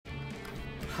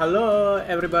Hello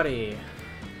everybody,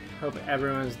 hope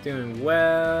everyone's doing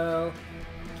well.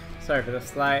 Sorry for the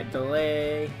slight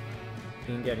delay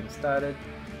in getting started.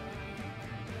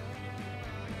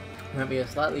 Might be a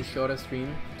slightly shorter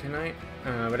stream tonight,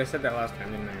 but I said that last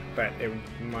time, didn't I? But it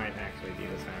might actually be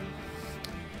this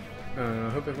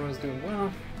time. Hope everyone's doing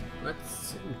well.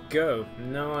 Let's go.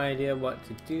 No idea what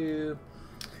to do.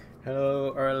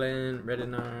 Hello Erlin,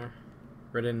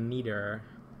 Reddeneater,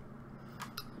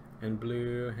 and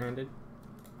Blue-Handed.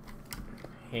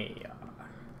 Hey,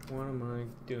 what am I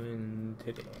doing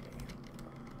today?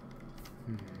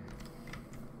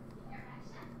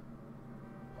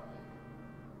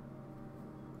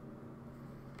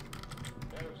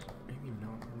 Maybe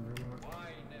not.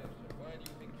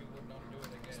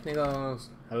 Sniggles,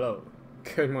 hello.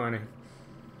 Good morning.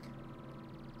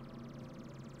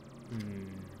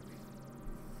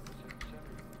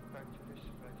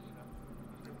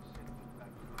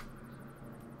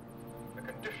 A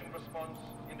conditioned response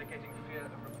indicating fear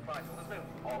of reprisal. There's no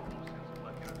moral sense of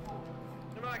working at all.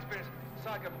 In my experience,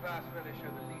 psychopaths rarely show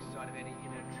the least sign of any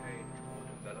inner change or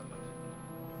development.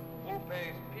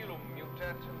 Vulpes pilum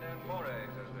mutat non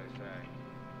mores, as they say.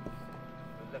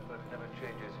 The leopard never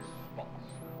changes his spots.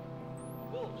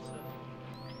 Wolves, sir.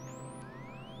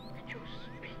 Could you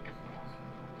speak?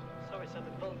 Sorry, sir,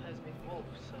 but Vulpes mean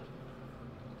wolves, sir.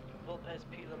 Vulpes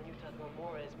pilum mutat non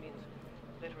mores means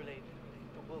literally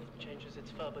the wolf changes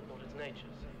its fur but not its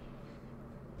nature, sir.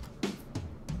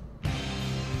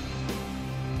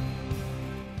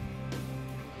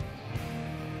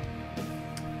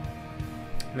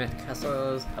 Myth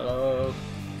Castles, hello.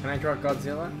 Can I draw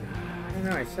Godzilla? I don't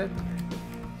know, I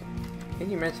think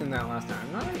you mentioned that last time.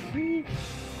 I'm not a huge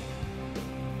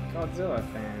Godzilla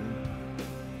fan.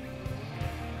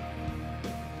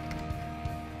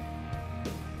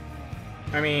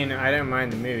 I mean, I don't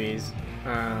mind the movies,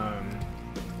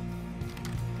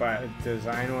 but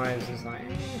design-wise, it's like,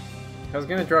 if I was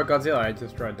gonna draw Godzilla, I'd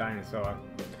just draw a dinosaur.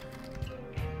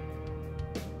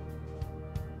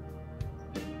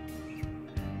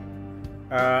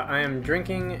 I am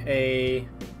drinking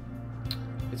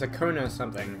it's a Kona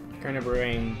something. Kona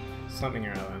Brewing something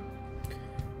or other.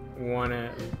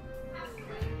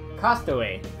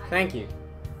 Castaway. Thank you.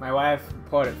 My wife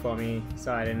poured it for me,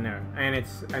 so I didn't know. And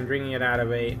I'm drinking it out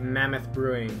of a Mammoth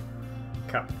Brewing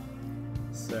cup.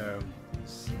 So,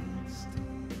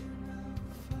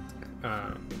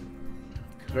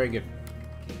 very good.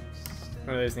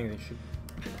 One of those things you should.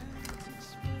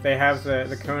 They have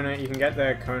the Kona, you can get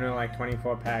the Kona like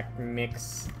 24 pack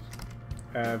mix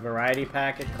variety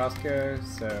pack at Costco,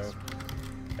 so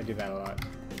I do that a lot.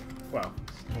 Well,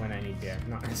 when I need beer,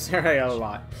 not necessarily a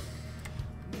lot.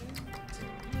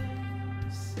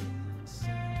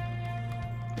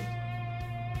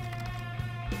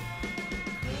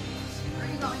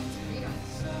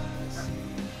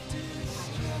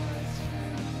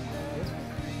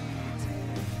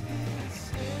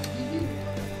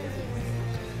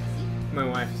 My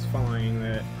wife is following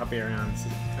the puppy around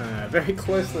very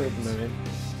closely at the moment.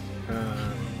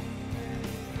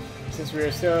 Since we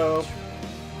are so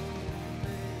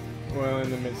well in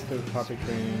the midst of potty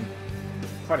training,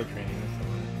 that's the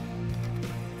one.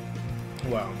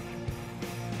 Well,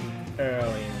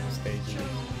 early in the stages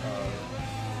of.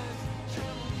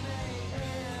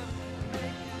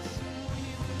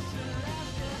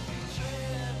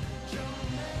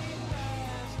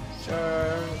 So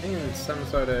I think it's some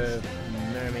sort of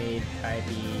mermaid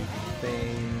typey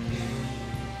thing.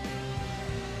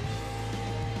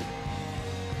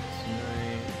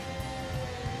 Tonight.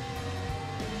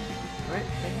 Right,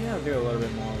 maybe I'll do a little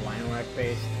bit more line work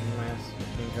based and less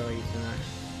utility tonight.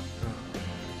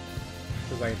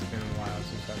 Feels like it's been a while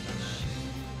since I've done that.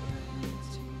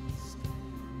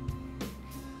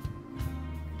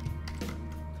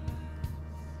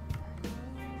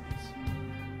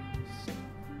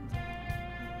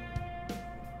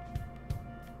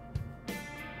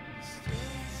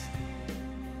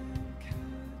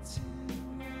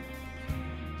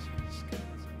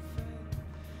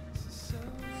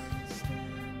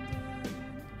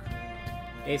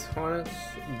 Ace Hornets,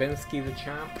 Bensky the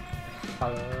Champ,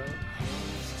 hello.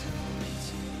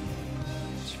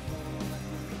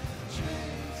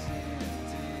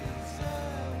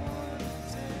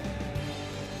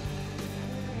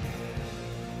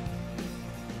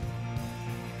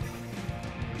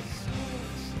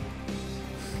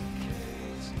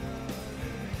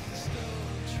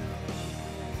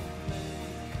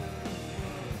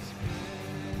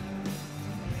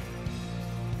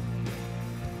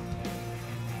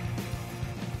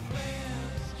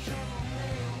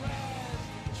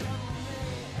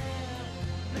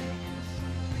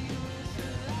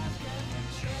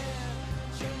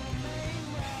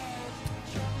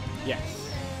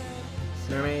 Yes.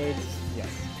 Mermaids, yes.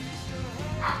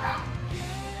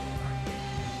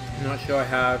 Not sure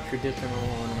how traditional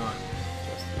or not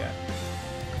just yet.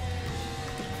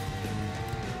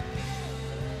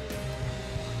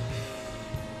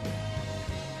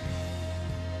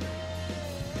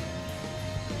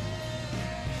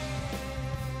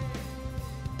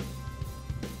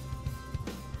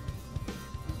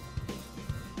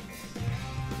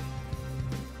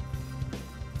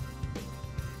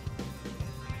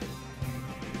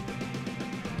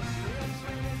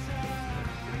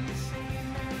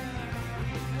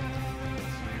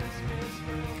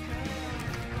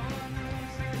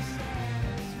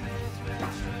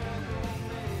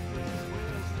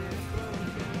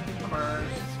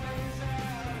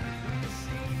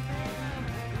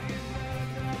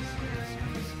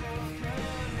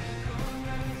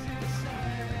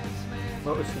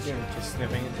 What was she doing? Just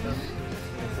sniffing at them?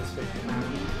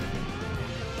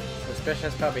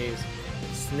 Suspicious puppies.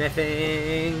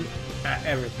 Sniffing at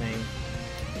everything.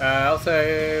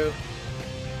 Also,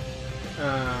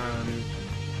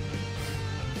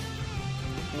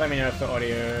 let me know if the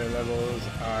audio levels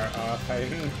are off. I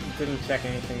didn't check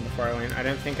anything before I went. I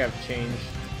don't think I've changed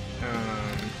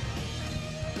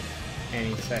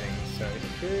any settings, so it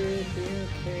should be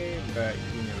okay, but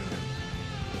you never know.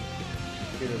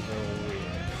 Beautiful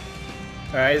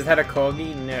weird. Is that a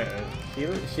corgi? No.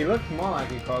 She looked more like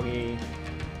a corgi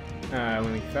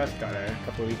when we first got her a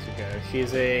couple of weeks ago.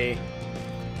 She's a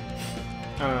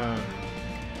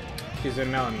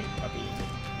Malamute puppy.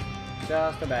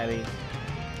 Just a baby.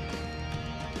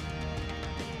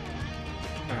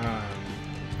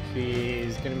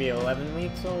 She's gonna be 11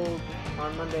 weeks old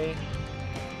on Monday.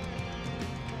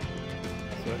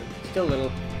 So still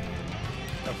little.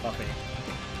 Still puppy.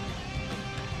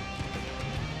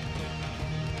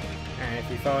 And if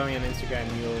you follow me on Instagram,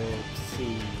 you'll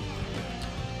see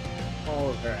all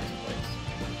of her exploits.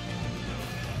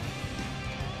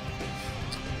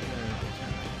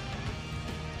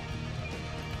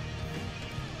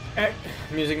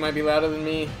 Music might be louder than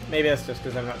me. Maybe that's just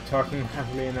because I'm not talking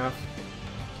loudly enough.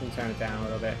 Can turn it down a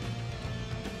little bit.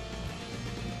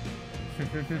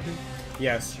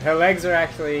 Yes, her legs are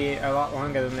actually a lot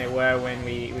longer than they were when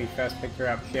we first picked her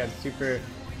up. She had super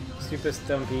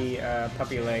stumpy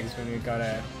puppy legs when we got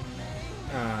her.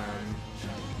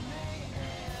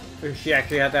 She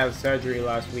actually had to have surgery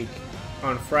last week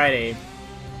on Friday.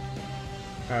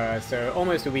 So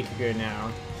almost a week ago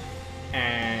now.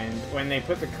 And when they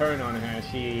put the cone on her,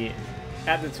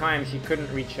 at the time she couldn't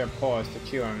reach her paws to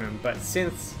chew on them, but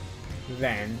since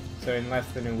then, so in less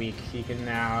than a week, she can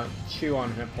now chew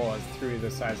on her paws through the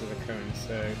size of the cone.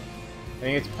 So I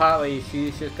think it's partly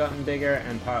she's just gotten bigger,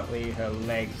 and partly her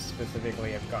legs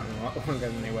specifically have gotten a lot longer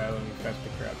than they were when we first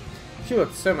picked her up. She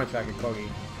looks so much like a corgi.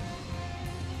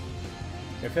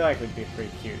 I feel like it would be a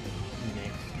pretty cute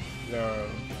mix, though.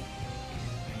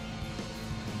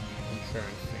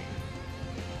 Insurance thing.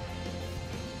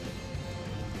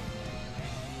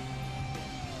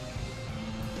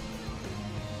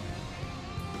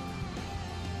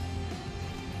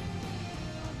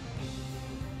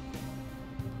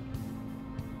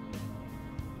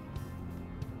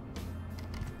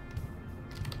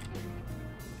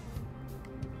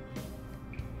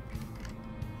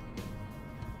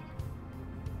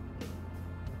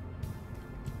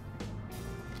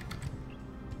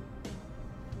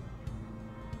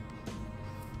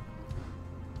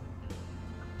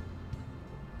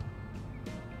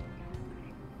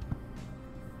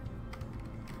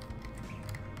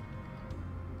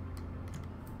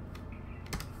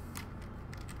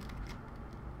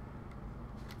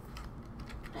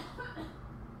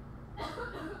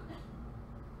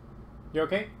 You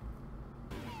okay?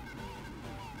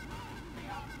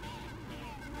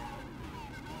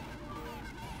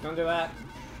 Don't do that.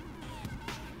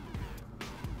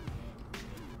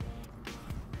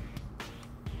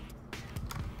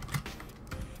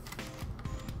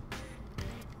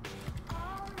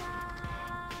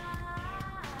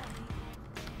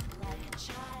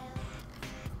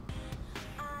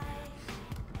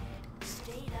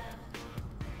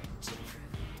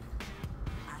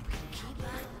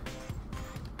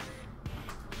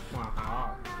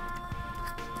 Wow.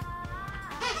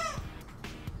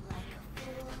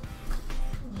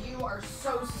 You are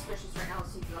so suspicious right now.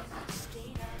 Let's see if you outside.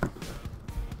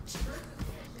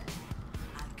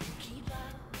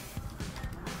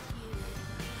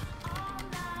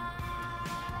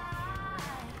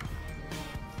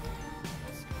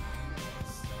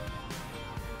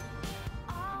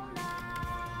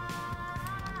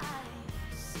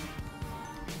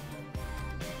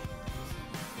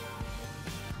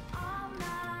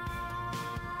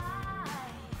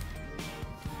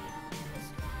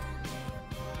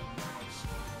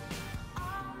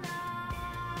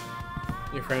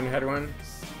 Your friend had one?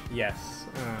 Yes.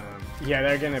 Yeah,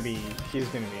 they're gonna be. She's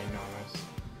gonna be enormous.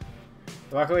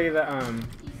 Luckily,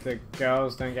 the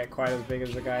girls don't get quite as big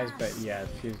as the guys, but yeah,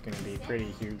 she's gonna be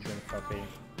pretty huge and fluffy.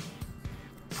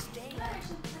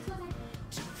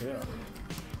 Yeah.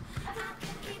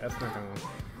 That's not gonna work.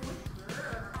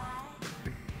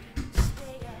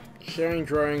 Sharing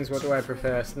drawings, what do I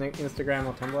prefer? Instagram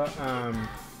or Tumblr?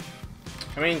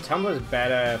 I mean, Tumblr's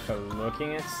better for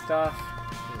looking at stuff.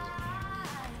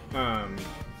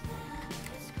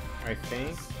 I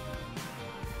think.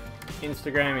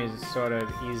 Instagram is sort of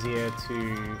easier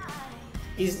to...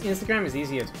 Instagram is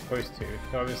easier to post to.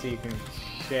 So obviously you can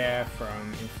share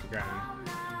from Instagram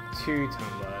to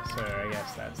Tumblr, so I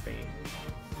guess that's the...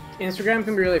 Instagram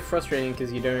can be really frustrating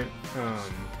because you don't...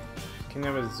 can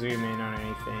never zoom in on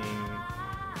anything.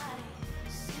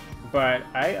 But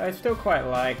I still quite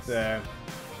like the...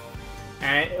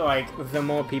 And like, the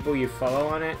more people you follow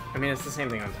on it... I mean, it's the same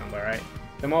thing on Tumblr, right?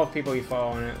 The more people you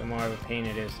follow on it, the more of a pain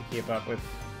it is to keep up with.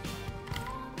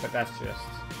 But that's just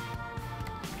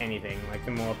anything. Like,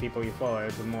 the more people you follow,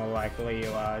 the more likely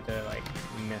you are to, like,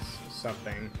 miss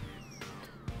something.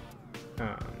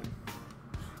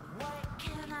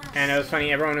 And it was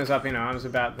funny, everyone was up in arms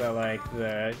about the, like,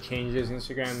 the changes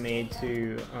Instagram made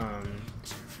to,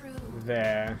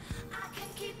 their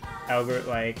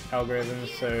algorithms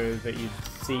so that you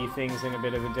see things in a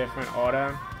bit of a different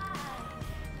order.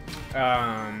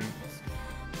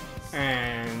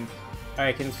 And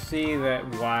I can see that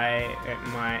why it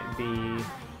might be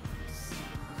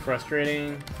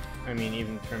frustrating. I mean,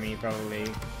 even for me,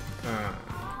 probably.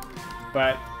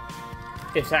 But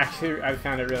it's actually, I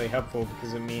found it really helpful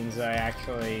because it means I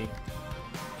actually,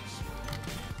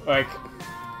 like,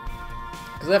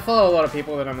 because I follow a lot of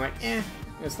people that I'm like, eh.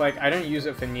 It's like, I don't use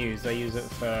it for news, I use it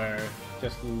for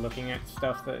just looking at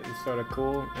stuff that is sort of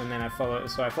cool, and then I follow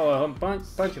a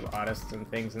bunch of artists and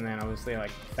things, and then obviously like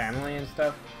family and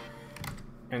stuff.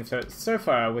 And so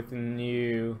far with the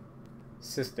new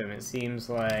system, it seems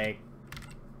like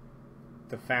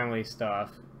the family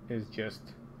stuff is just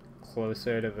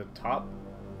closer to the top,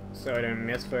 so I don't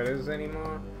miss photos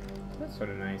anymore. That's sort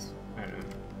of nice. I don't know.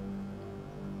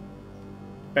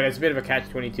 But it's a bit of a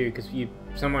catch-22 because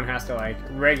someone has to like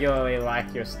regularly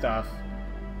like your stuff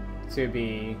to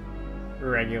be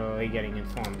regularly getting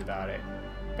informed about it.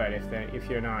 But if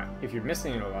you're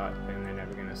missing it a lot, then they're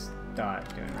never gonna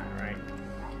start doing that, right?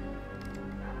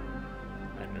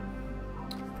 I don't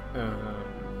know.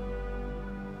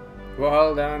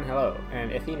 Well done, hello,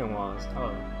 and Athena was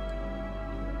hello.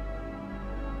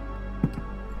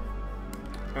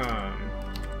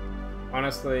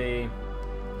 Honestly,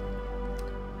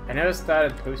 I never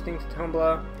started posting to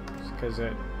Tumblr just because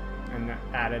it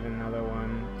added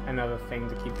another thing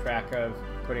to keep track of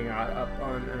putting art up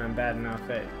on, and I'm bad enough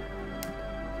at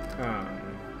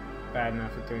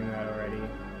doing that already.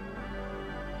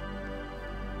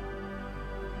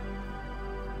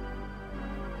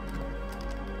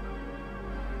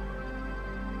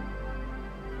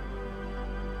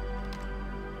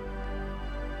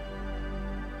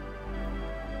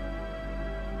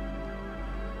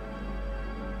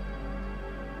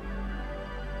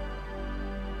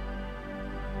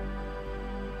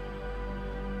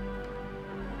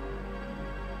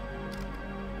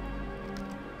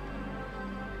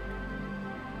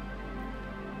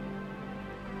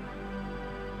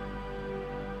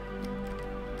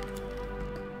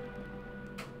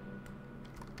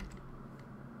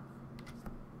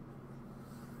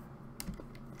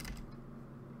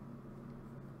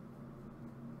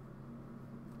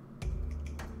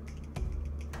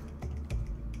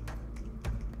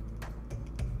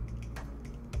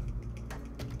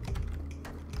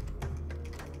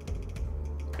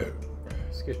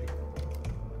 Excuse me.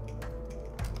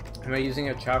 Am I using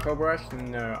a charcoal brush?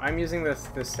 No, I'm using the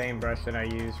same brush that I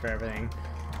use for everything.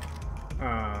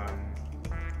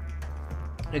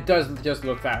 It does just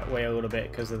look that way a little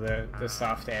bit because of the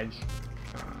soft edge.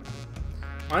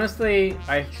 Honestly,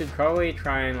 I should probably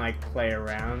try and like play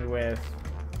around with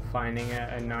finding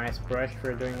a nice brush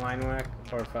for doing line work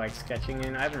or for like sketching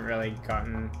in. I haven't really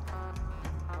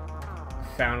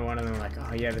found one of them like,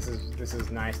 oh yeah, this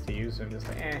is nice to use. So I'm just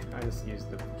like, I just use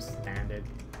the standard,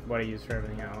 what I use for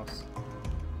everything else.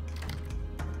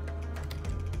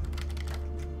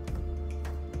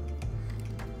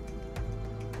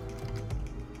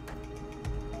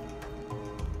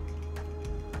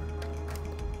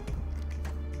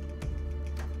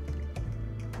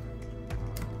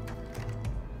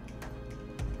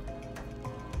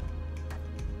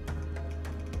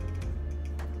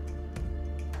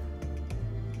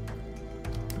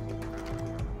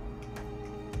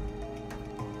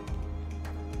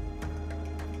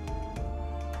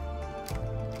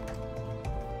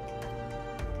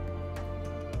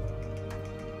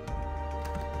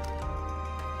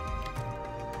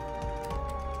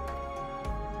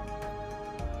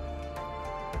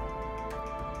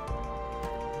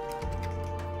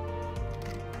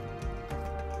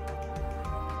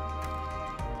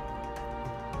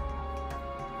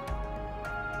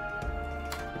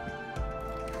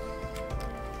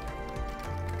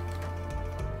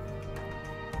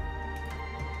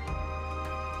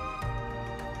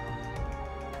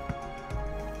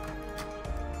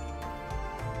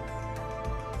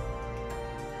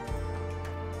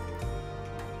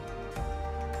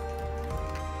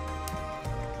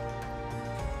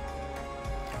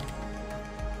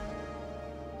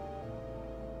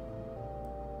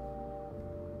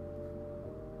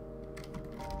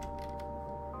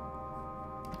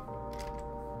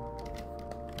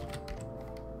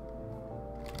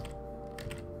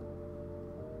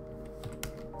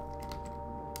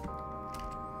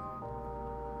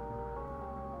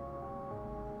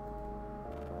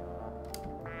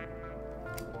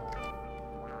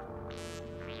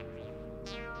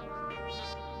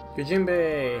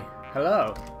 Kujimbe,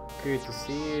 hello. Good to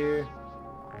see you.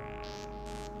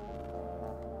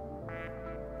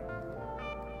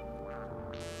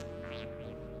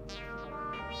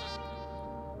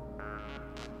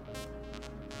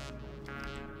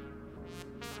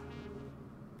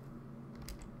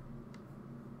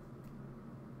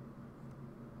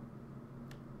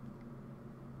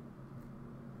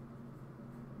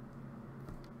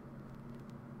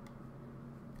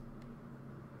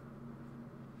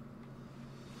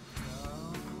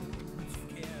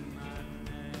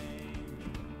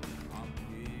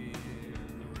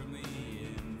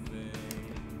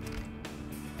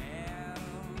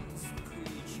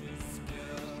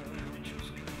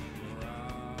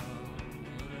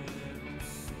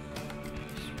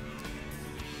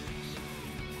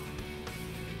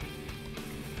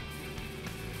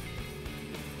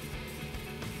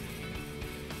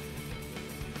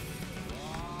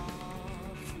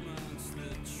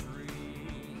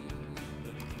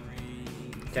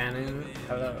 Gannon,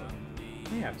 hello.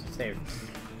 I have to save.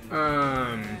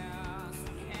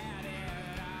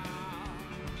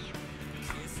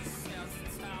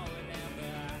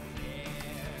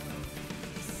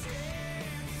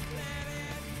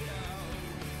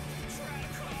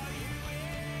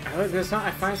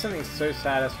 I find something so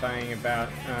satisfying about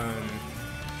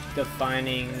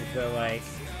defining the like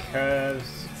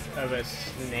curves of a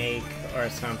snake or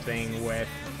something with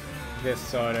this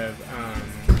sort of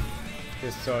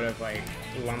like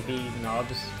lumpy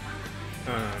knobs.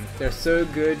 They're so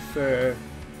good for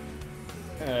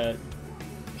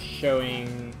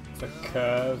showing the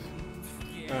curve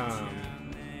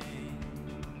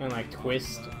and like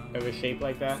twist of a shape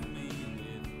like that.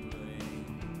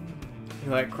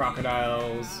 Like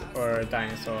crocodiles or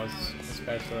dinosaurs,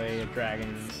 especially, or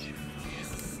dragons.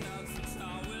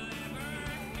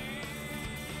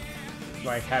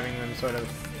 Like having them sort of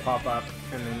pop up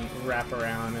and then wrap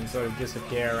around and sort of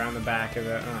disappear around the back of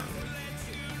the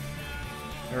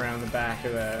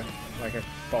like a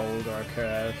fold or a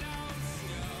curve.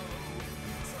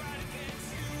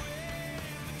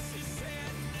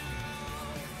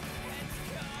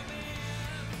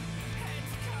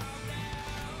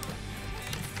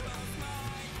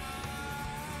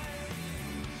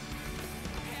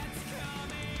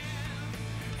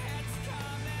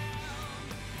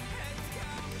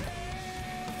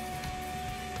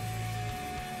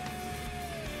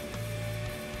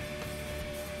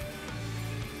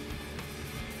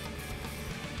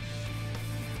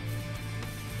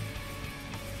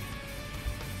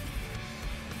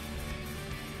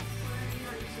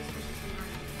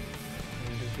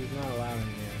 He's not allowed in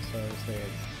here, so say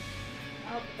it's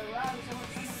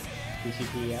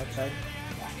BCP outside.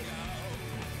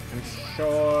 I'm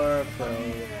sure for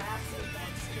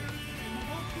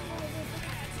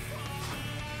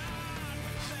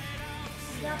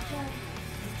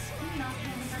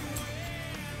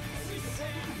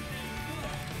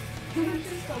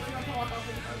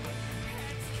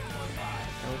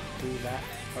don't do that,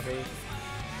 okay?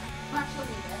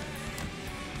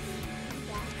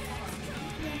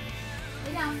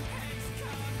 Lay down.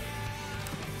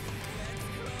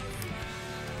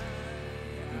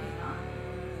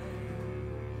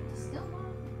 Still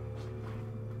not.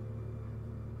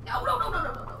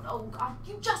 No, God,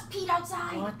 you just peed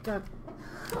outside. What the?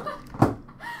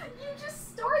 You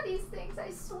just store these things,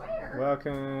 I swear.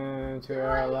 Welcome to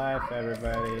our life,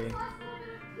 everybody.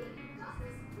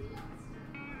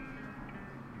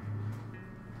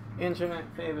 Internet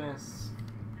famous.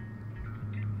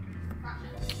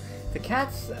 The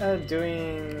cat's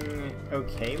doing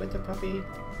okay with the puppy.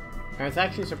 And it's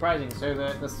actually surprising. So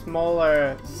the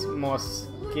smaller, more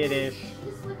skittish...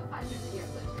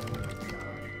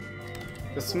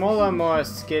 The smaller, more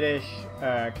skittish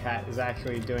cat is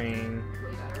actually doing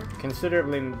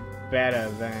considerably better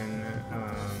than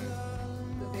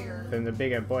the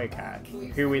bigger boy cat,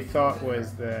 who we thought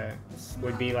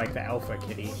would be like the alpha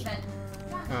kitty.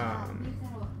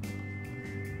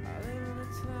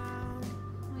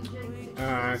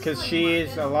 Because she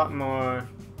is a lot more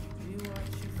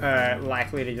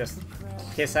likely to just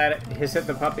hiss at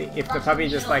the puppy. If the puppy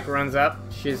just like runs up,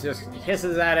 she just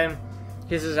hisses at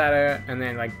her, and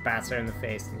then like bats her in the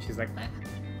face, and she's like, "Ah."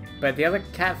 But the other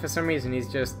cat, for some reason, he's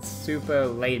just super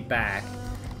laid back.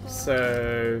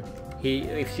 So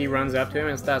if she runs up to him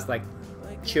and starts like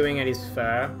chewing at his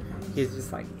fur, he's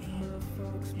just like,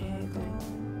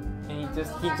 and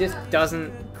he just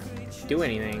doesn't do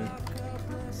anything.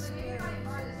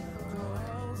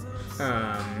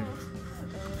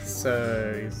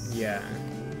 So yeah,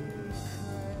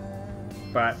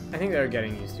 but I think they're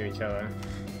getting used to each other.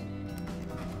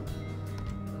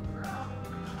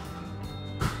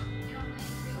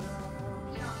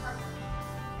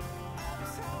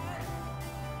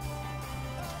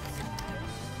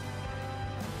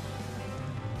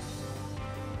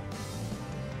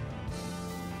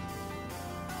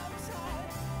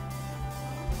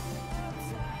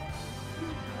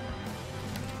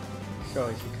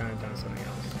 Surely she could have done something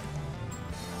else.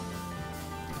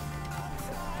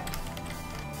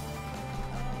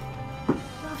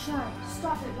 Russia,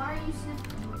 stop it. Why are you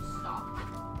sniffing? Stop.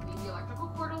 Leave the electrical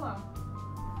cord alone.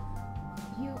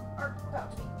 You are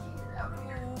about to be kicked out of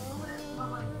here.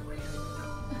 Mama,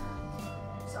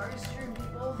 sorry, stream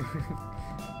people.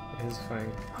 It is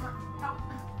funny. Out.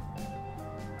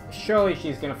 Surely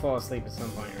she's gonna fall asleep at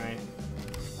some point, right?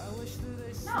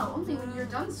 No, only when you're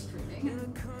done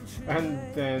streaming. And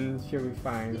then she'll be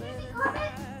fine.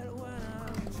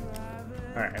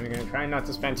 Alright, I'm gonna try not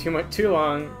to spend too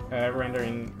long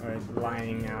rendering or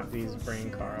lining out these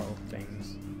brain coral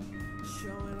things.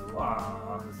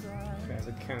 Wow. There's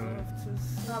a cone.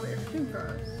 Probably your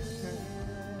fingers.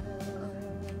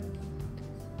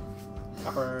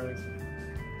 Coppers.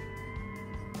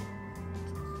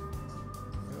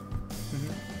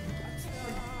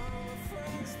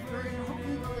 We're gonna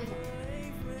hopefully go later.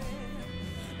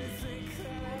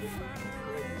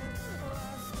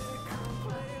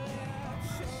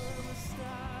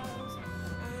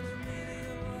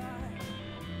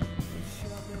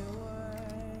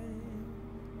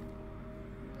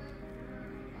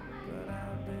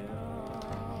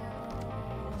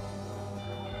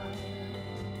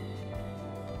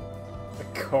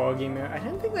 Corgi mermaid. I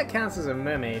don't think that counts as a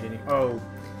mermaid. Oh,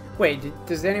 wait.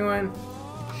 Does anyone?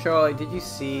 Surely, did you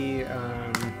see?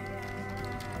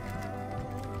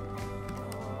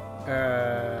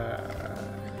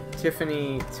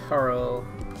 Tiffany Turrell.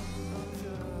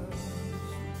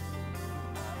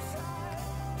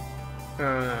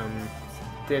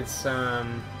 Did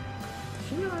some.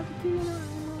 She not have to do that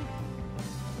anymore?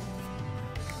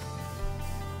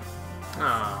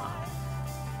 Ah.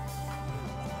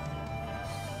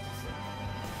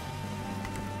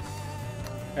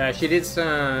 She did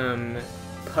some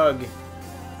pug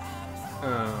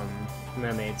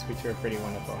mermaids, which are pretty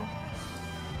wonderful.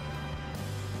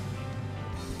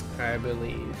 I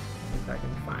believe, if I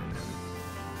can find them.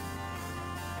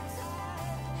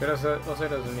 She also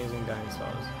does amazing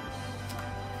dinosaurs.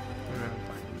 I'm gonna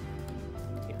find them.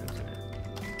 Keep them in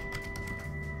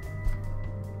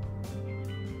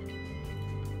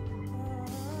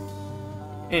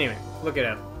it. Anyway, look it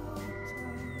up.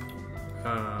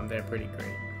 They're pretty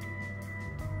great.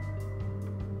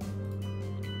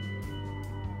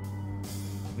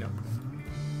 No.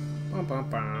 Bum, bum,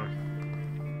 bum.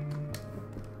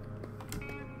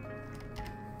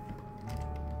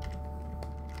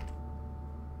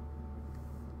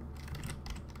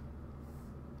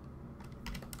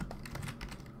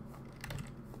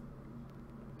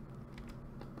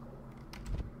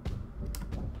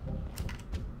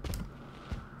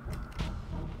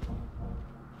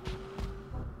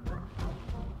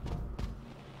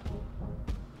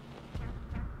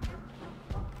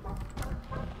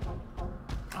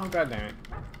 Oh, god damn it.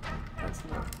 That's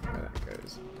not where that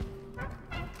goes.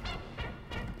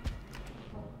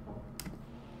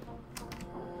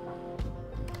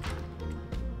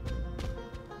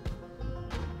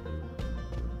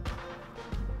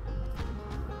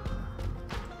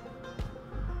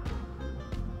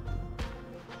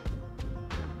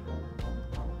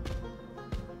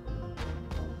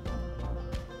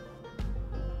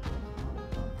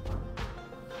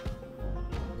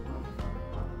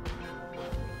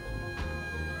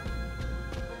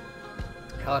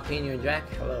 Jalapeno Jack,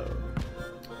 hello.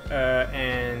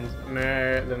 And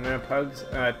the Merpugs,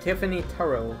 Tiffany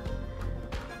Turrell.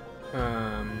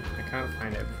 I can't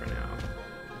find it for now.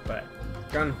 But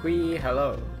Gunhui,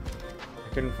 hello.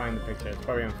 I couldn't find the picture. It's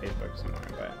probably on Facebook somewhere,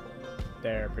 but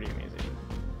they're pretty amazing.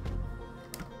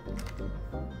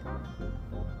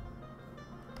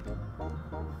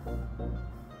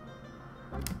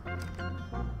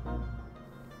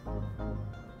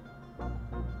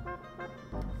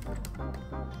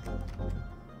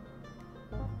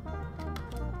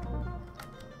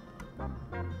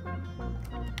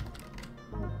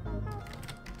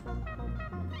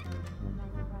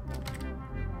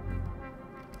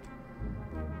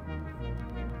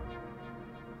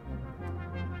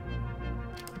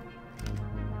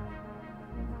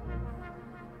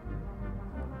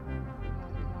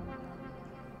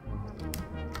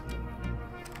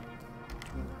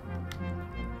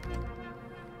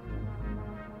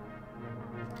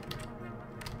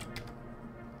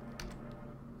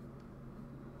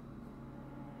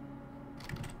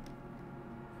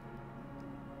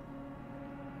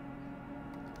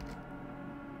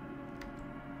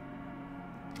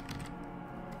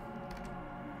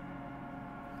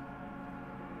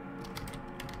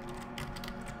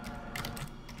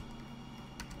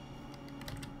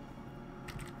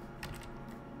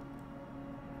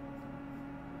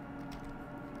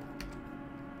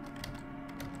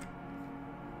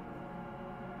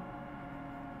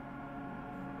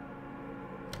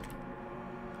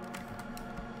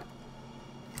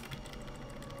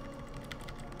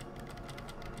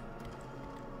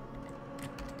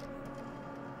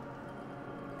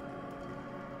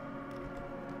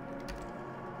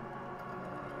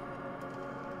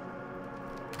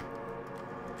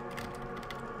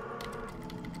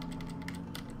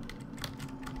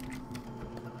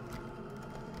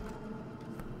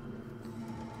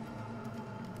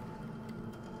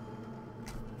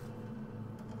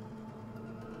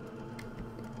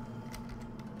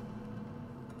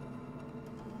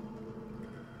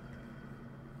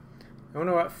 I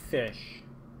wonder what fish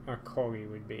a corgi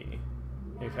would be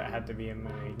if it had to be a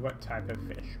mermaid. What type of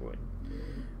fish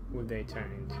would they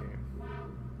turn into?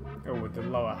 Or would the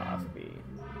lower half be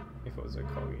if it was a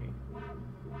corgi?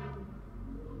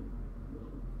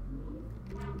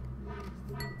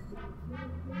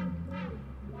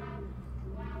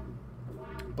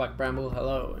 Black Bramble,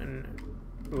 hello. And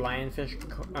lionfish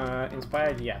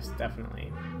inspired? Yes,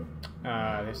 definitely.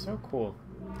 They're so cool.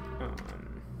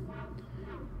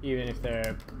 Even if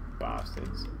they're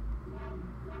bastards.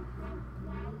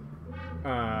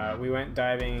 We went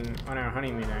diving on our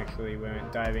honeymoon, actually. We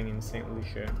went diving in St.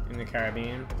 Lucia in the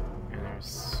Caribbean, and there's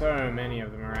so many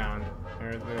of them around.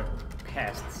 They're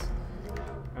pests,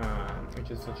 which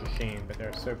is such a shame, but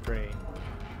they're so pretty.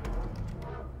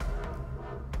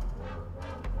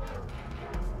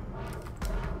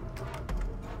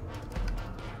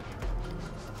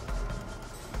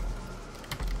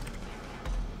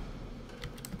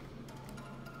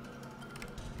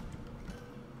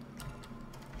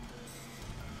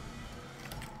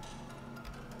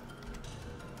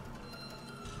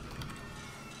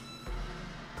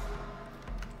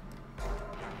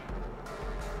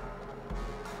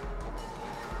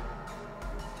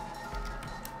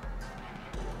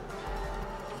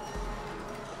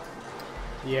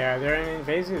 Yeah, they're an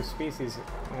invasive species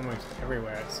almost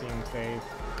everywhere, it seems. They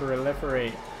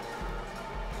proliferate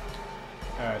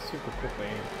super quickly.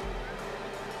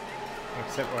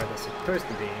 Except where they're supposed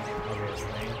to be, obviously.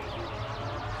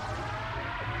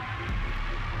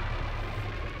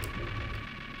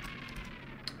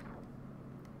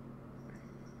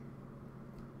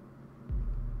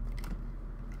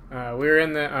 We were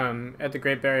in the at the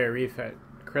Great Barrier Reef at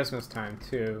Christmas time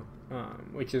too,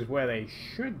 which is where they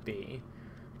should be.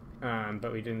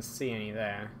 But we didn't see any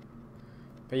there.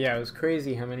 But yeah, it was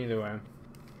crazy how many there were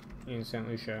in St.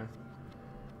 Lucia.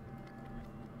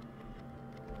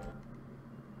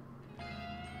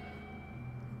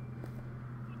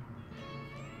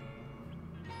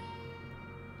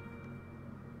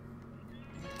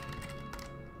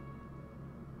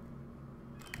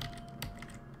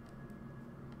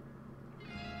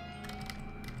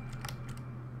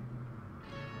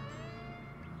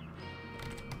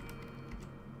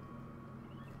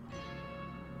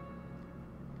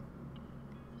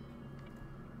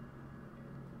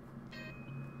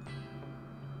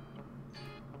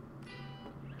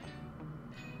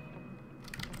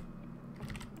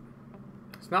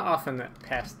 It's not often that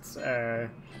pests are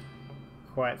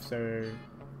quite so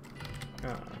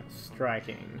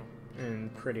striking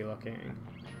and pretty looking.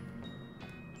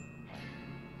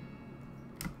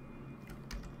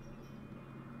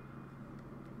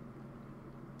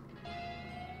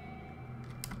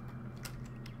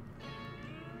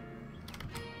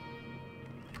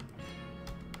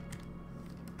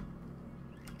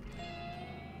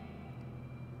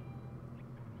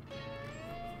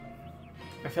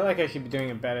 I feel like I should be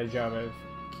doing a better job of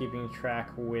keeping track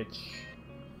which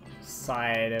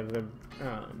side of the,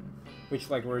 which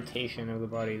like rotation of the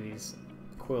body these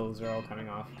quills are all coming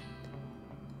off.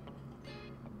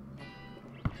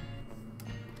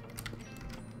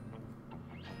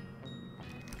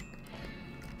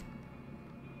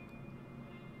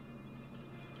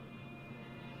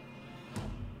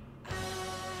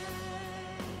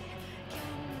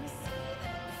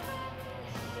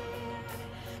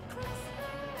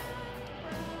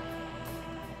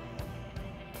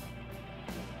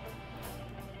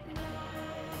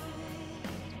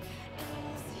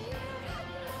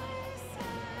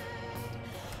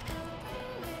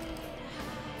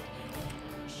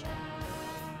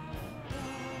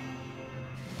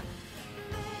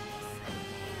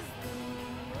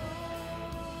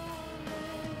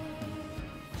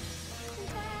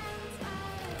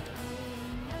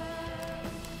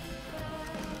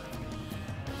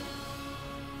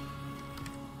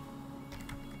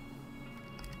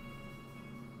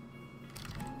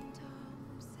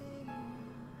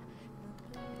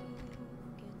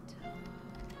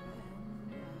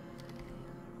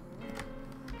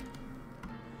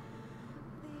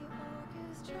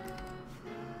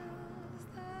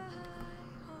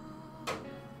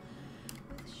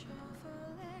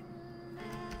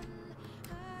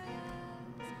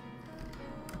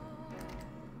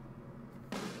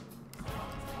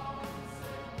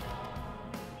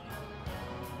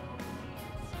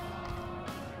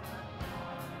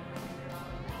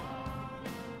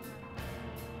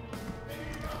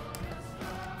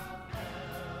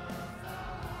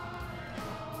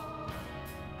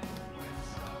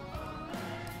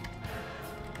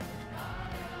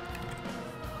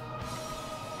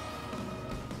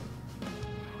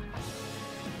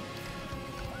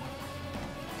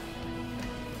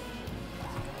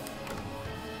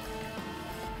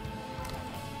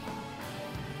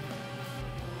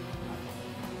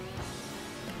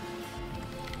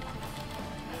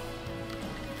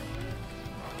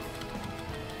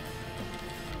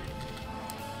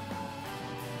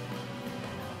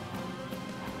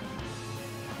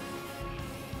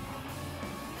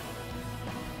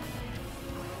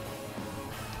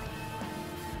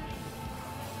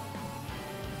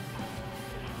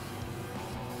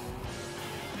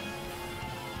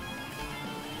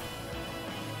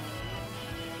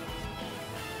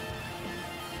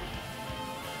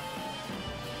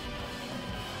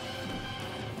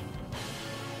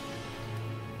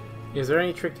 Is there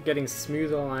any trick to getting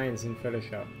smoother lines in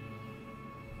Photoshop?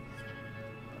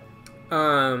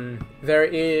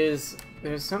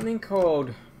 There's something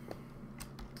called,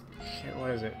 shit,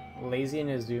 what is it? Lazy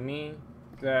Nezumi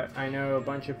that I know a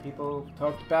bunch of people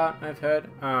talked about, I've heard.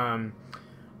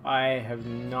 I have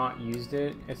not used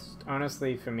it. It's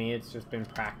honestly, for me, it's just been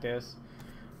practice.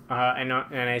 And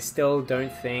I still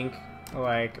don't think,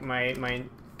 like, my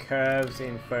curves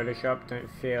in Photoshop don't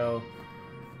feel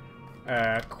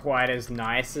quite as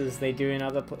nice as they do in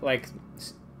other, like,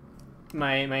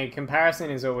 my comparison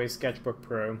is always Sketchbook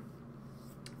Pro,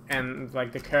 and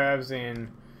like the curves in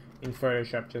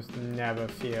Photoshop just never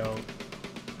feel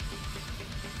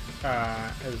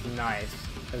as nice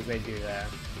as they do there.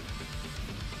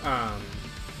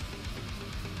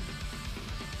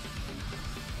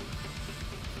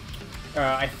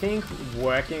 I think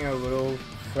working a little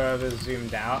further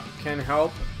zoomed out can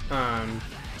help.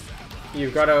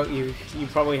 You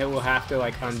probably will have to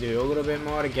like undo a little bit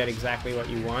more to get exactly what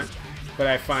you want, but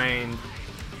I find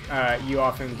you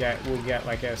often will get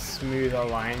like a smoother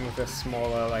line with a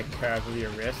smaller like curve of your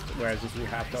wrist, whereas if you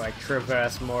have to like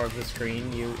traverse more of the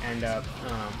screen, you end up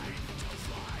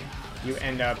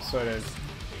sort of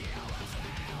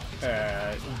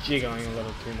jiggling a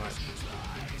little too much.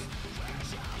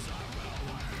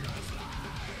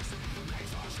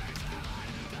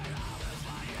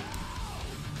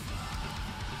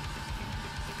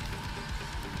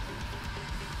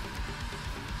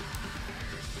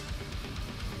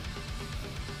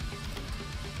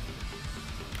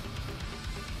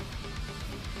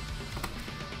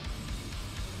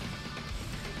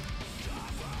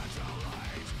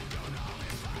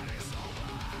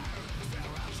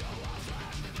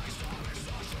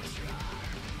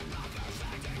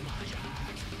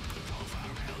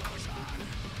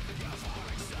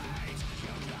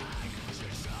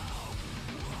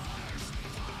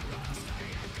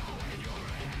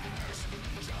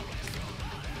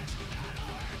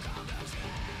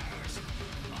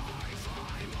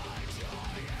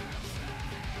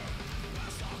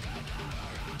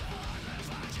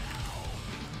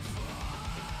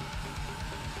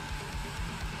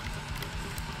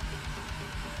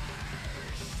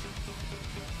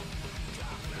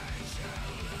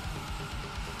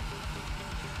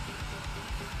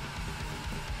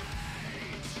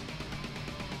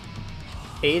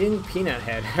 Aiden Peanut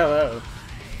Head, hello.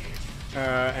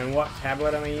 And what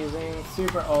tablet am I using?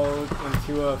 Super old, on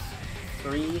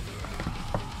 203.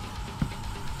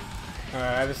 I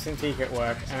have a Cintiq at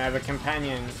work, and I have a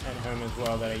companion at home as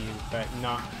well that I use, but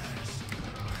not.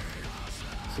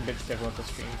 It's a bit difficult to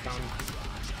stream from.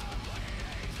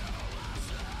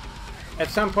 At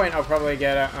some point, I'll probably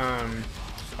get a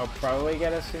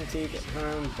Cintiq at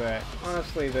home, but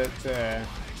honestly, that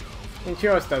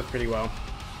Intuos does pretty well.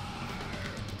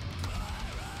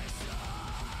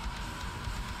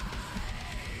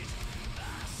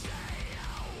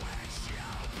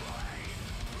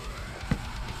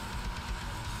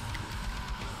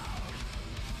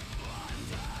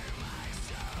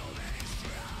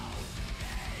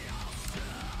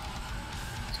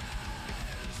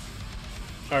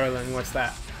 Erlen, what's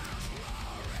that?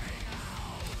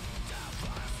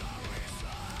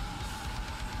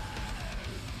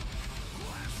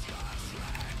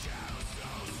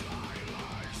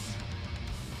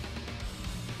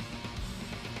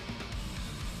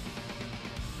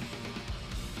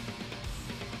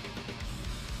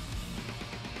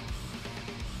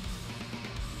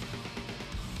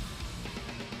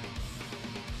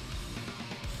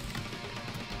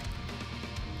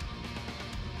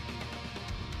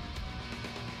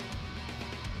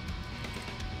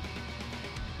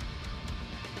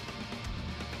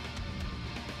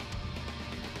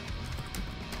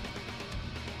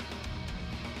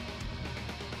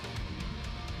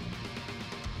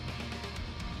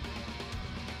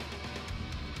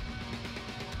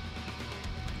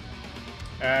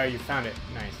 You found it.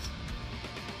 Nice.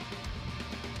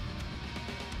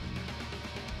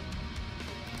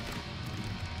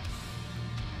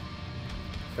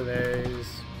 For those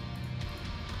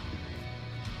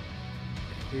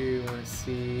who want to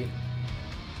see,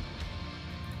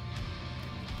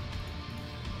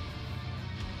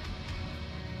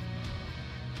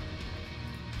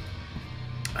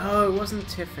 oh, it wasn't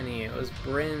Tiffany, it was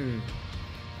Bryn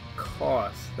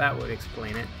Koss. That would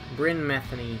explain it. Bryn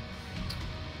Metheny.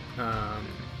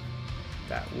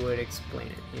 That would explain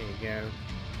it. Here you go.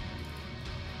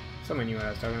 Someone knew what I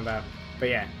was talking about. But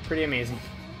yeah, pretty amazing.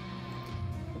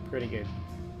 Pretty good.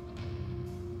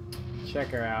 Check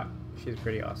her out. She's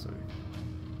pretty awesome.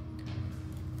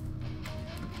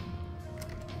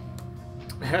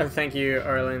 Thank you,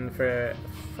 Erlen, for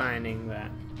finding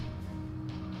that.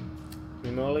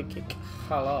 Mimolik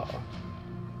Halal.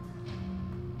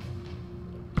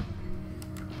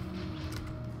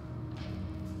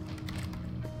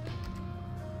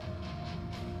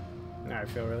 Now I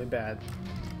feel really bad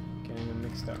getting them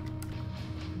mixed up.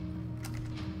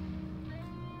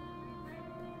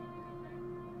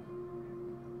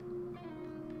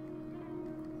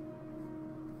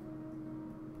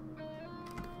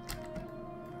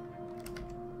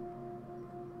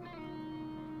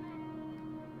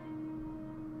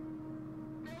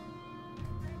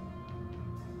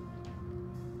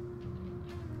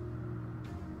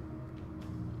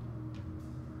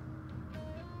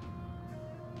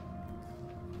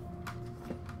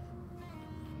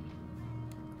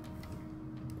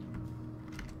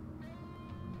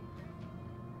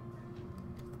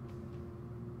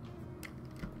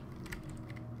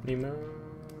 Nemo,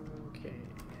 okay.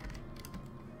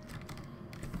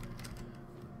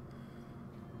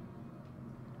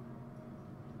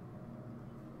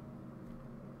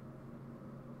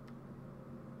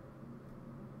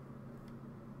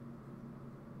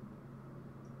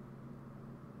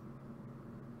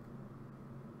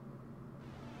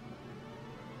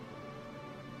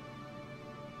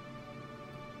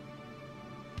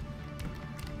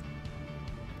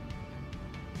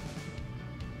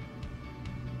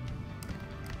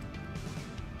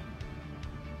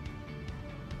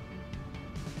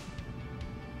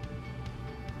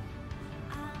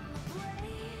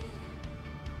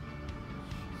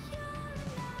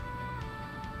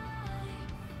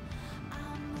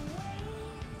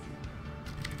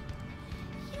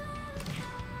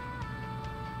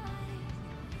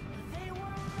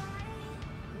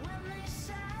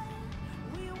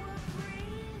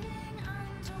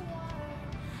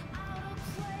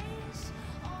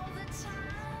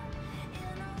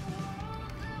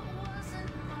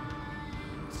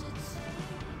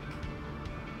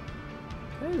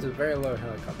 That is a very low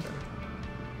helicopter.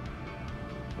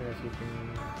 I don't know if you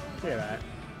can hear that.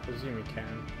 I presume you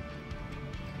can.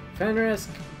 Fenrisk,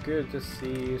 good to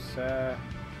see you, sir.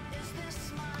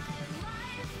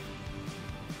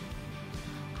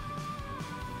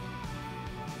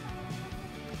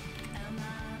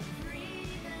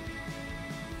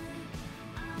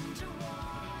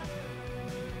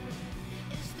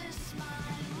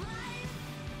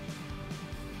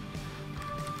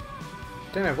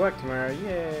 Don't have work tomorrow,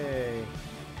 yay!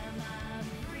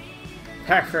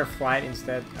 Pack for a flight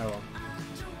instead. Oh well.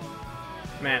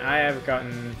 Man, I have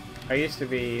gotten. I used to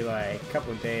be like a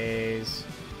couple of days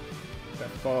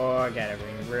before, get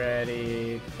everything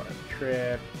ready for a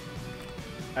trip.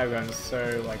 I've gotten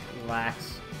so like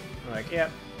lax. I'm like,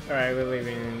 yep, alright, we're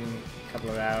leaving in a couple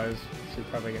of hours. Should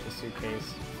probably get the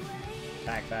suitcase,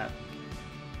 pack that.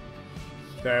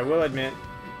 So I will admit,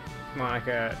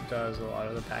 Monica does a lot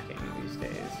of the packing these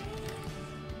days.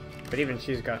 But even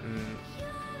she's gotten...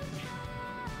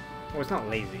 Well, it's not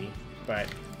lazy, but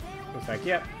it's like,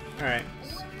 yep, alright.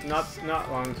 Not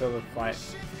long till the flight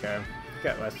go.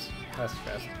 Get less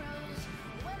stressed.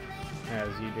 As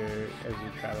you do, as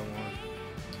you travel more.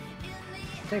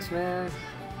 Thanks, man.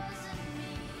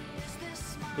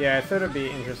 Yeah, I thought it'd be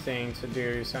interesting to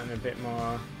do something a bit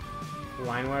more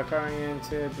line work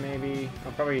oriented, maybe.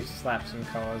 I'll probably slap some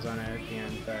colors on it at the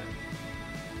end, but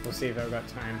we'll see if I've got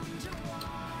time.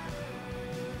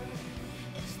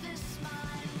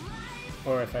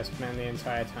 Or if I spend the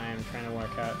entire time trying to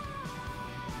work out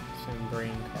some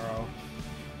green coral.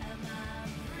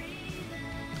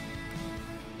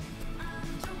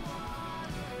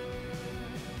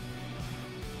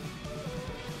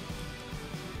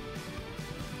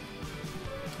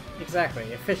 Exactly,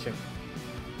 efficient.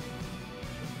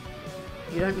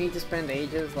 You don't need to spend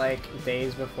ages, like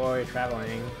days before you're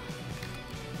traveling.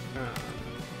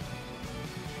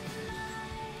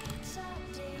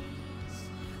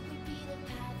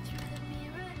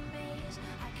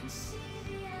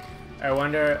 I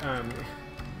wonder,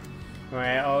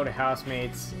 my old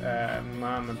housemate's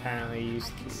mom apparently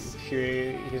used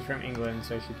to, he's from England,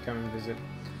 so she'd come and visit.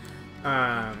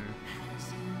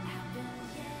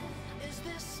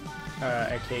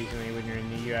 Occasionally when you're in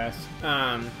the US.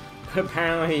 But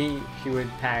apparently she would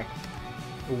pack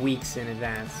weeks in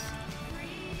advance,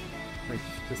 which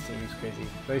just seems crazy.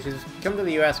 But she's come to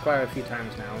the US quite a few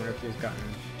times now. I wonder if she's gotten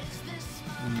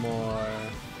more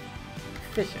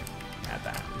efficient at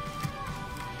that.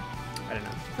 I don't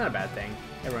know. It's not a bad thing.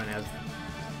 Everyone has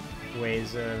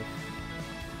ways of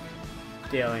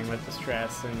dealing with the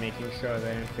stress and making sure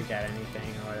they don't forget anything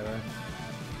or whatever.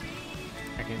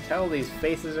 I can tell these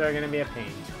faces are going to be a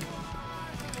pain.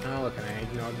 Oh, look, and I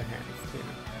ignored the hands, too.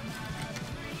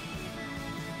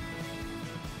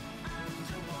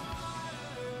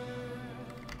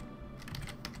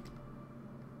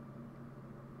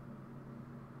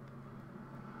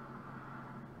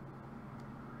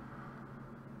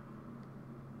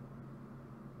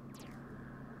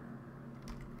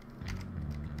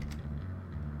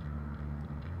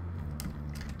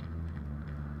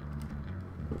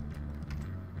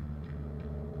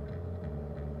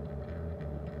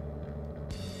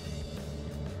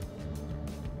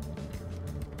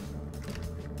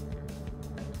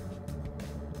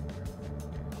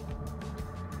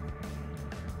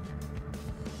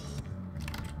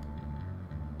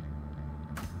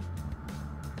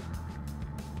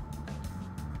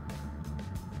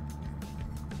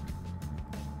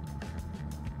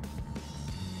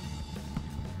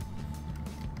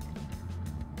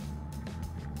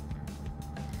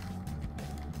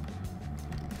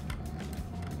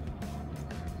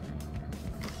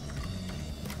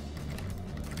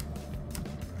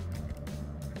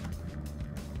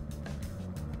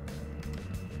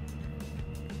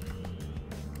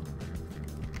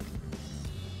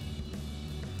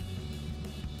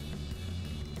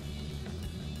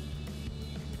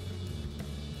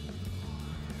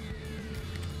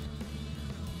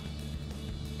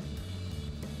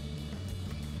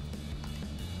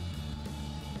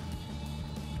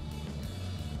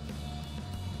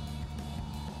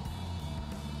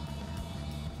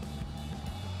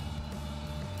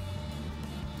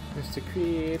 Mr.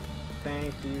 Creep,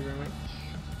 thank you very much.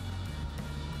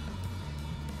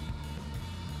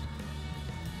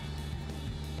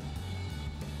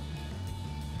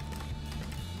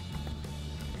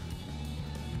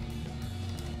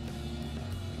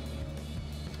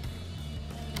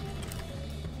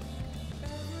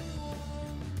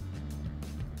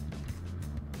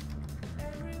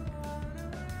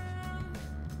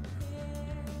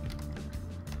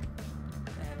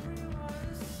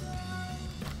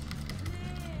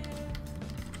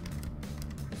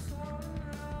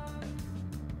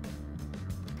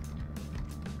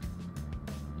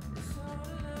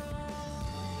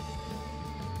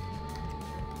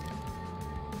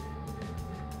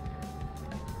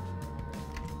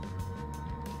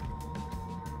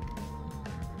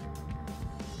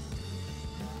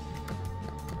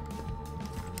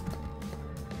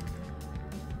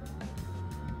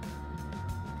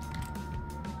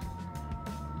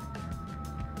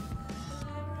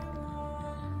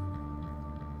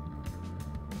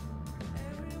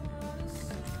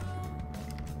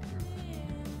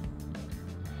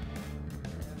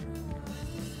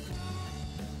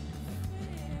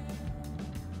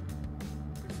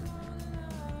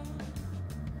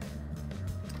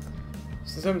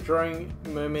 Since I'm drawing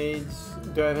mermaids,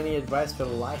 do I have any advice for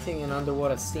lighting an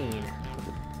underwater scene?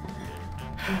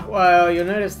 Well, you'll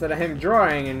notice that I am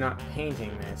drawing and not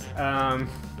painting this.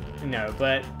 No,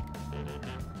 but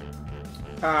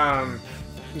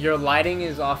your lighting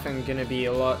is often gonna be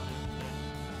a lot.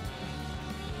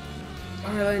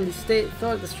 I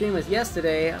thought the stream was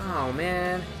yesterday. Oh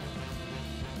man.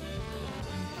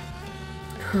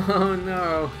 Oh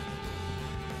no.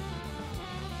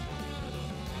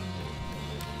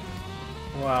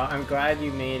 Well, I'm glad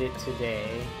you made it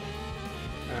today.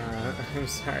 I'm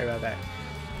sorry about that.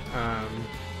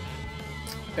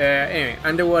 Anyway,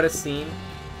 underwater scene.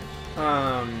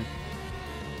 I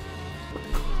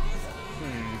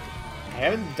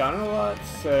haven't done a lot,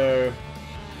 so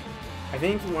I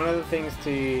think one of the things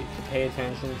to pay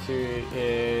attention to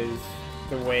is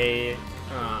the way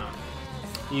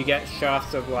you get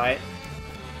shafts of light,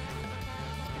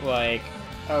 like,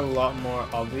 a lot more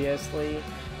obviously.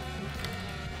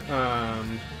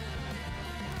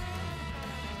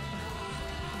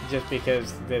 Just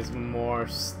because there's more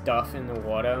stuff in the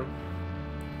water,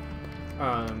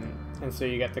 and so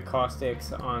you get the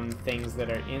caustics on things that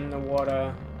are in the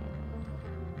water,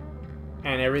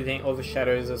 and everything, all the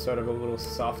shadows are sort of a little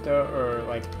softer, or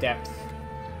like depth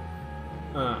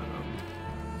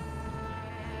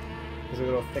is a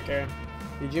little thicker.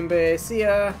 Yujimbe, see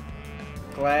ya!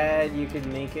 Glad you could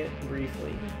make it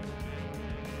briefly.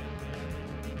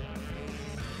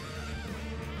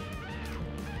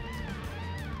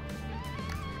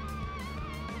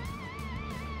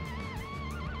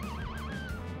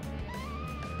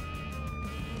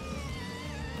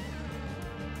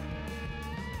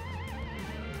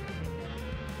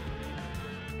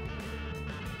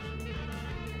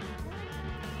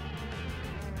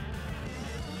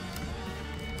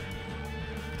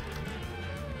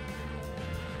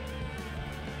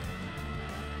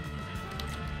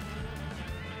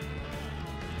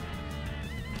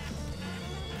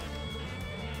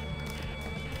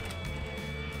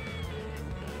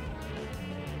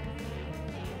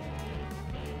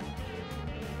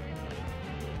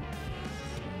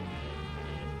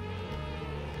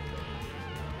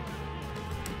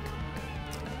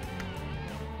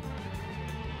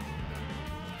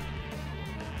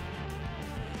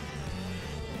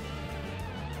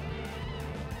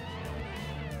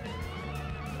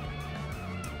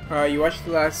 You watched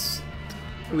last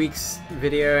week's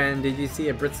video, and did you see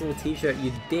a Britzel t-shirt?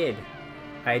 You did.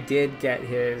 I did get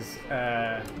his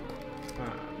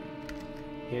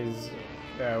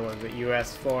what was it,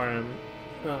 US Forum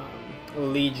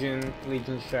Legion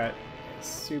shirt. It's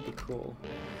super cool.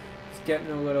 It's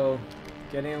getting a little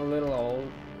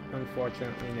old,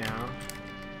 unfortunately now.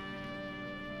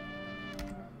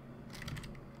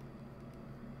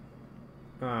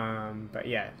 But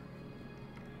yeah.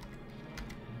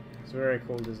 It's a very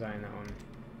cool design, that one.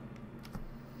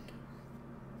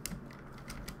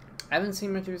 I haven't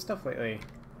seen much of his stuff lately.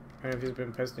 I don't know if he's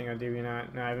been posting on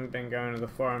DeviantArt. No, I haven't been going to the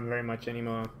forum very much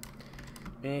anymore.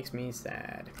 Makes me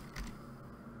sad.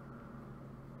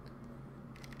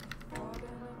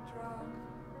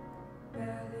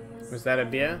 Was that a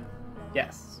beer?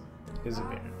 Yes, it is a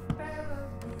beer.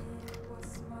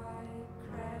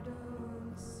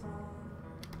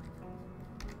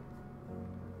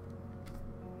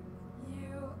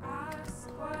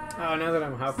 Oh, now that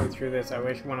I'm halfway through this, I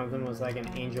wish one of them was like an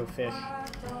angelfish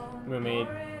mermaid.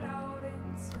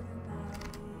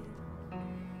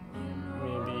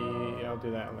 Maybe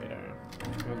that later.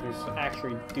 I'll just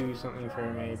actually do something for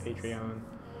my Patreon.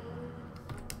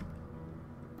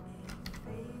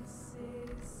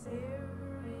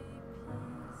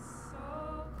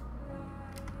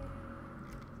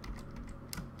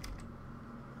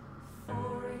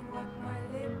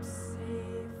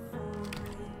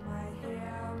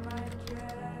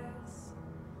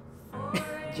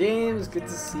 James, good to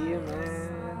see you, man.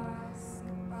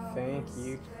 Thank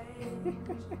you.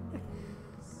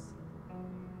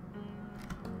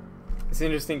 It's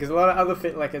interesting because a lot of other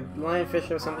fish, like a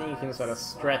lionfish or something, you can sort of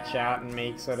stretch out and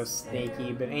make sort of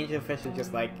snaky, but angelfish are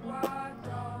just like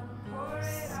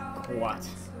squat.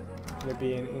 It'd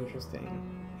be an interesting.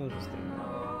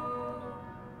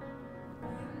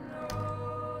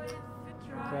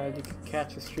 Glad you could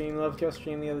catch a stream. Loved your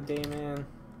stream the other day, man.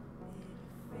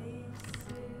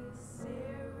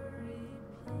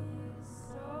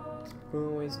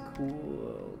 Always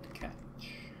cool to catch.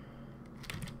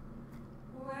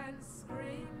 When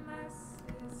scream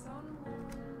masses on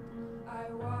moon, I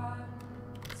want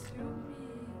to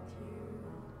meet you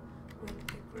with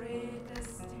the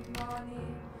greatest testimony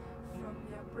from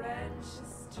your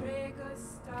branches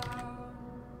triggers down.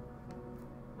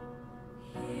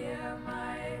 Here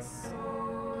my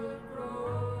soul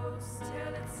grows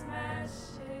till it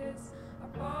smashes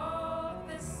above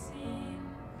the scene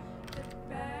that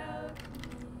belled me.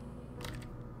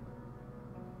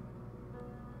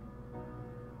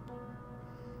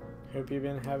 Hope you've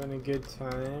been having a good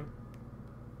time.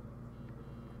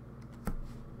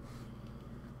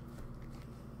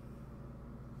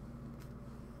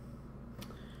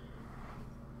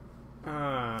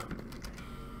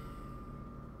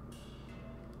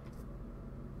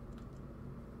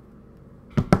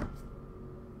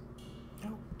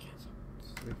 Oh, cancel.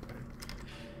 Sleep time.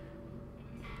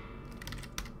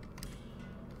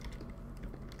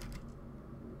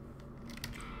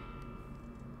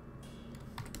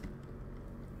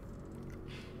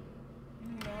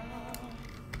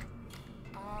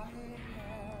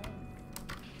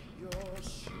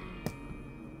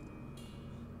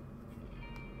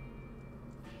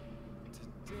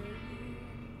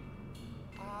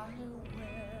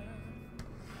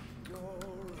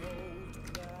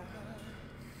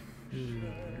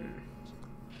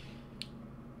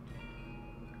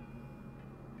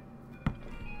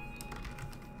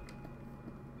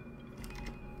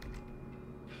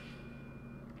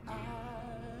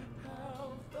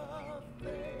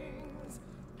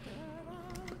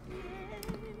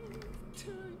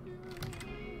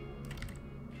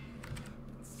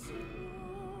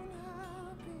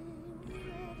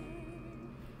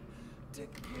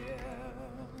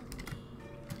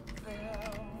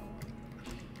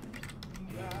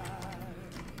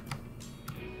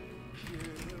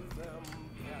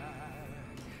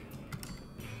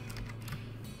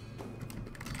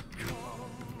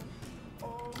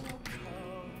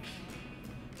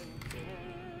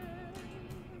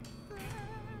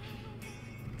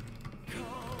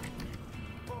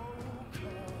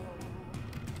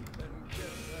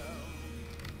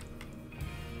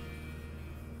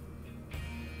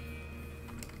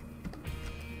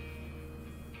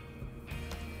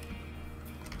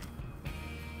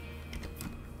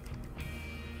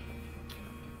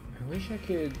 I wish I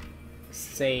could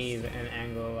save an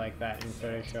angle like that in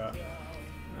Photoshop.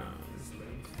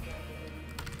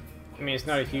 I mean, it's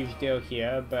not a huge deal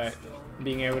here, but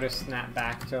being able to snap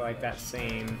back to like that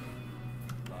same,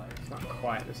 it's not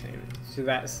quite the same, to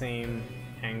that same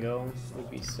angle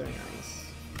would be so nice.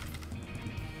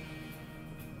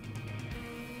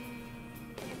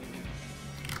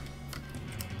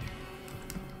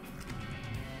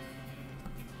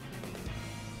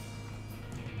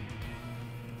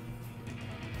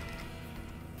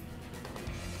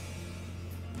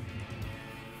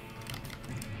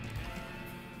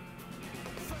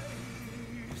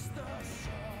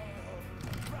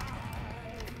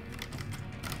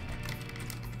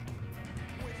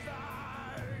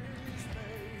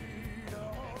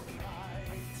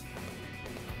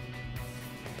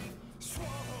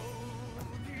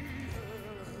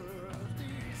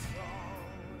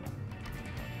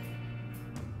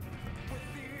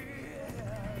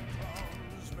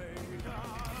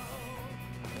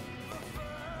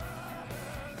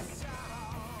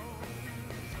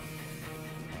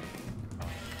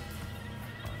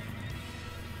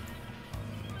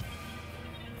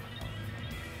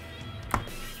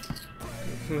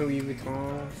 Louis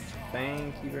Vuitton,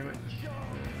 thank you very much.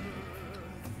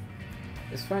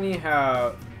 It's funny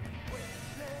how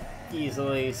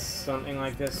easily something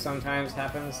like this sometimes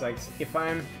happens. Like if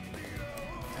I'm,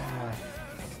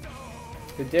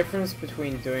 the difference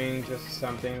between doing just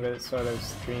something that's sort of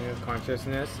stream of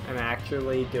consciousness and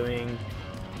actually doing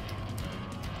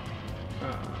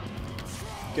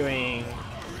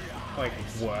like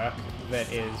work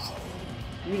that is,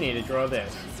 you need to draw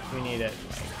this, you need it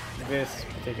like this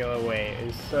particular way,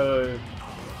 is so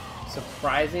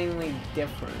surprisingly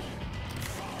different.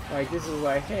 Like, this is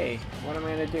like, hey, what am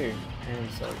I gonna do? And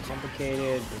it's so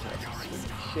complicated, there's lots of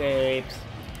sweet shapes,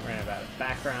 learn about the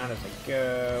background as I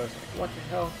go, it's like, what the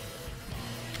hell?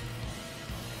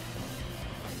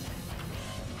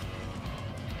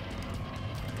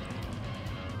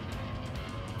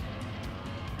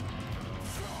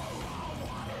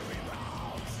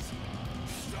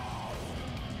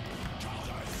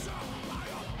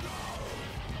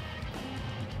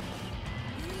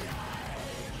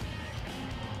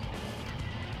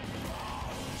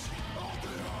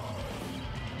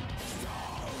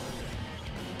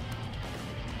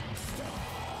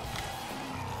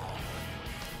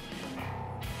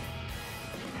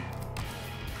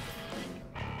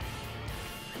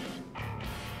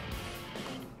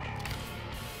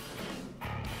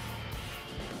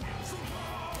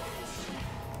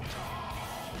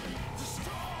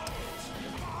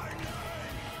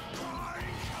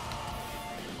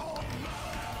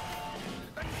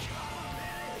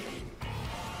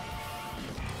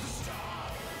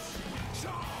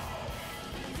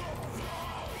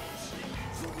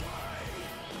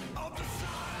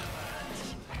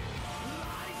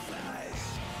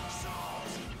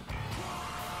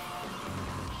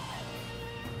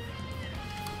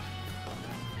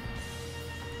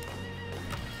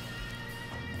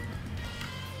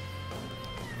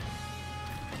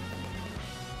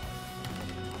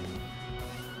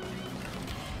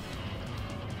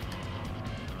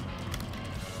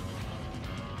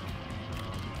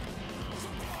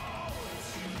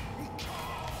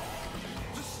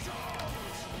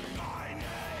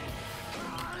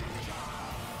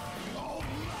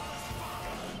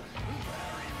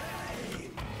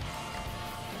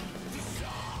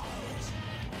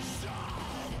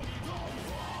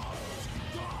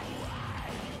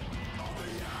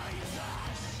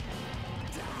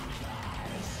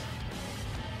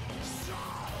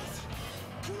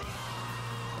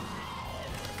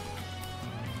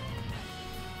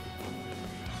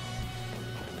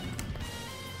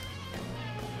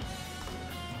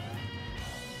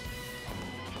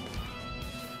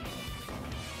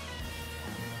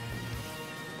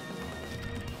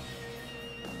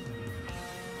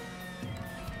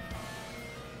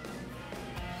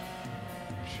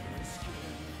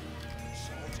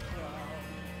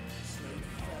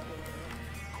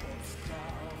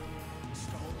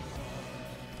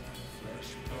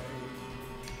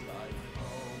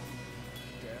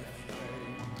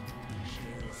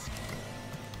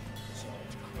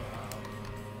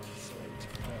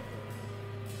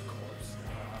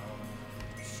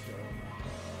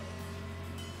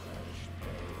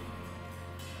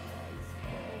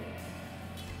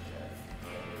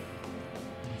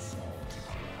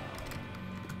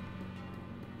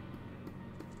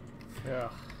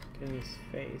 Ugh, get in his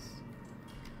face.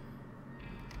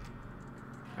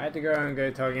 I had to go and go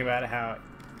talking about how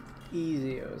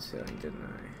easy it was feeling, didn't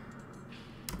I?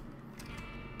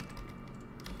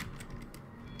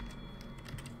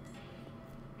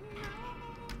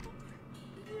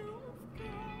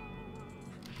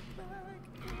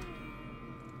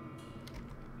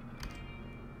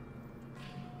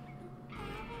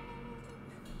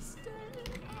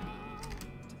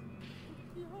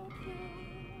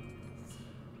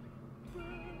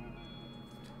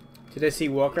 Did I see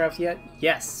Warcraft yet?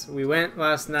 Yes, we went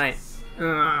last night.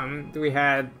 We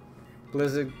had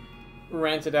Blizzard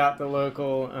rented out the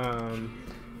local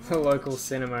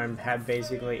cinema and had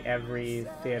basically every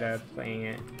theater playing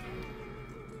it.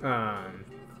 I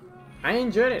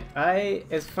enjoyed it.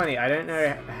 It's funny. I don't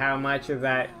know how much of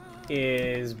that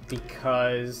is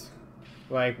because,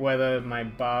 like, whether my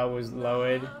bar was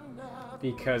lowered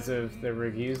because of the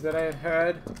reviews that I had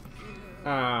heard.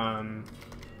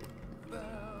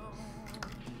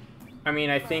 I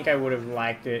mean, I think I would have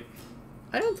liked it.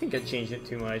 I don't think it changed it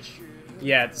too much.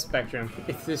 Yeah, it's Spectrum.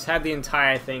 It just had the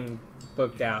entire thing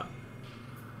booked out.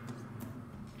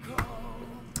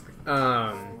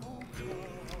 I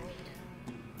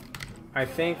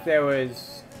think there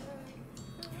was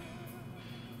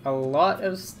a lot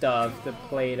of stuff that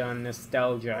played on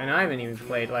nostalgia, and I haven't even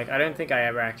played, like, I don't think I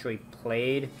ever actually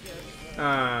played,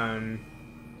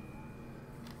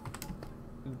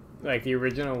 like, the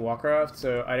original Warcraft,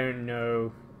 so I don't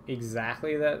know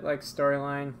exactly that, like,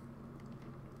 storyline.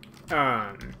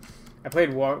 I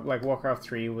played Warcraft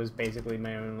 3 was basically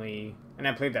my only And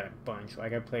I played that a bunch.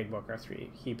 Like, I played Warcraft 3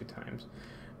 a heap of times.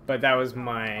 But that was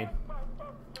my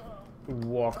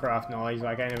Warcraft knowledge.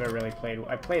 Like, I never really played...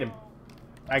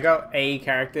 I got a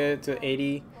character to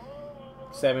 80,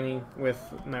 70 with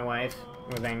my wife.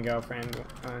 With then girlfriend,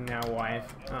 now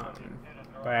wife.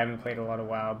 But I haven't played a lot of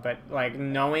WoW. But, like,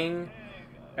 knowing,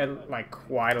 like,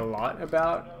 quite a lot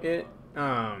about it,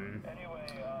 at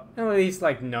least,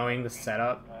 like, knowing the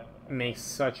setup makes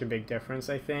such a big difference,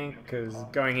 I think, because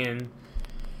going in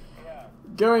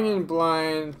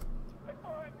blind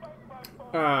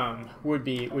would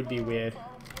be weird.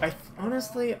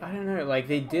 Honestly, I don't know, like,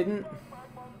 they didn't...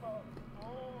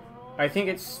 I think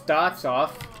it starts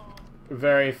off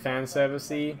very fan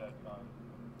servicey.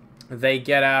 They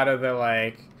get out of the,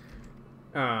 like,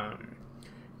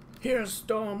 here's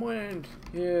Stormwind,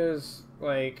 here's,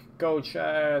 like,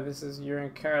 Goldshire, this is, you're in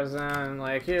Karazhan,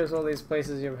 like, here's all these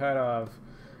places you've heard of.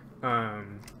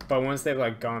 But once they've,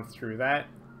 like, gone through that,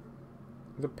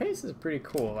 the pace is pretty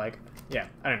cool. Like, yeah,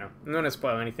 I don't know. I'm not gonna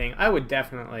spoil anything. I would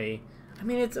definitely, I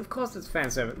mean, of course it's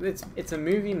fan service. It's a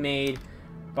movie made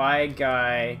by a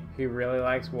guy who really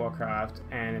likes Warcraft,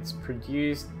 and it's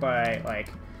produced by, like,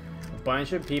 a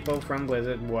bunch of people from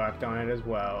Blizzard worked on it as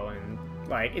well, and,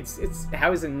 like, it's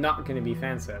how is it not gonna be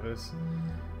fan service?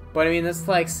 But, I mean, that's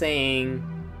like saying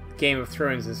Game of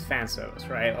Thrones is fan service,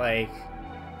 right? Like,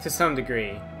 to some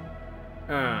degree.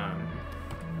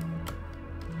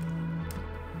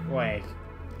 Like,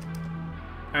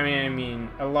 I mean,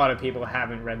 a lot of people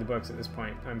haven't read the books at this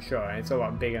point, I'm sure. It's a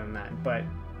lot bigger than that, but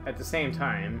at the same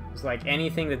time, it's like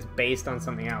anything that's based on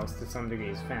something else to some degree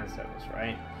is fan service,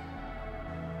 right?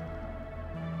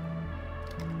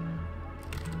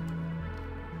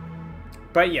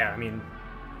 But yeah, I mean,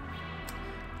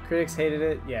 critics hated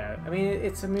it. Yeah, I mean,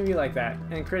 it's a movie like that,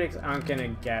 and critics aren't gonna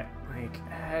get, like,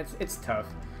 it's tough.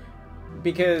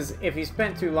 Because if you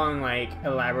spent too long, like,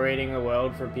 elaborating the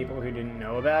world for people who didn't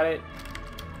know about it,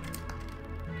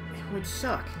 it would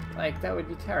suck. Like, that would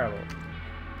be terrible.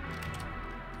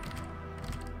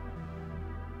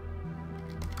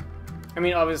 I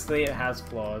mean, obviously it has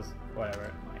flaws,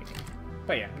 whatever, like,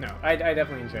 but yeah, no, I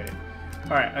definitely enjoyed it.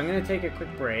 Alright, I'm gonna take a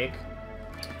quick break.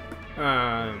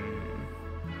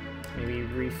 Maybe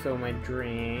refill my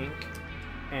drink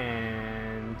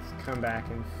and come back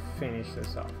and finish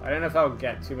this off. I don't know if I'll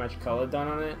get too much color done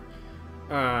on it.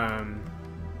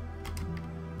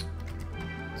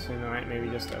 Tonight, maybe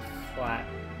just a flat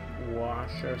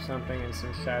wash or something and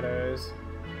some shadows.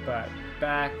 But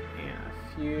back in a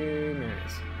few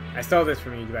minutes. I stole this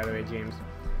from you, by the way, James.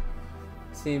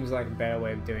 Seems like a better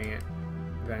way of doing it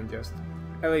than just...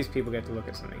 At least people get to look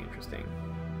at something interesting.